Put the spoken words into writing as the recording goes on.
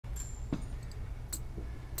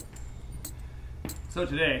So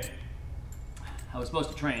today, I was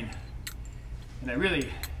supposed to train, and I really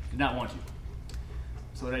did not want to.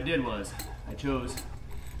 So what I did was, I chose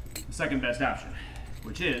the second best option,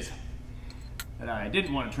 which is that I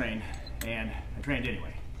didn't want to train, and I trained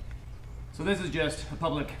anyway. So this is just a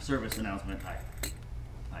public service announcement. Hi.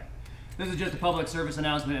 This is just a public service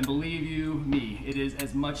announcement, and believe you me, it is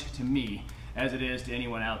as much to me as it is to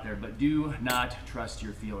anyone out there, but do not trust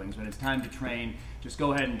your feelings. When it's time to train, just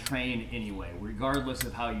go ahead and train anyway, regardless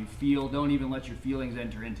of how you feel. Don't even let your feelings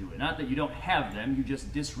enter into it. Not that you don't have them, you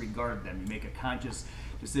just disregard them. You make a conscious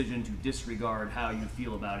decision to disregard how you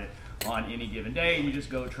feel about it on any given day, and you just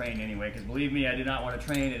go train anyway, because believe me, I did not want to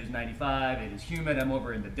train. It is 95, it is humid, I'm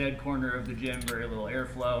over in the dead corner of the gym, very little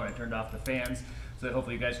airflow, and I turned off the fans, so that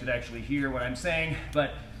hopefully you guys could actually hear what I'm saying.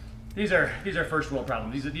 But these are first world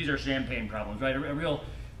problems. These are champagne problems, right?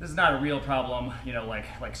 This is not a real problem, you know,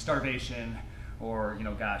 like starvation or, you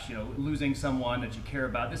know, gosh, you know, losing someone that you care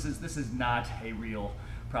about. This is not a real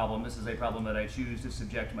problem. This is a problem that I choose to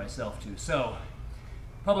subject myself to. So,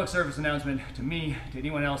 public service announcement to me, to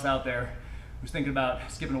anyone else out there who's thinking about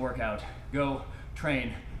skipping a workout: go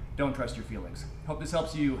train. Don't trust your feelings. Hope this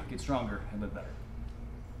helps you get stronger and live better.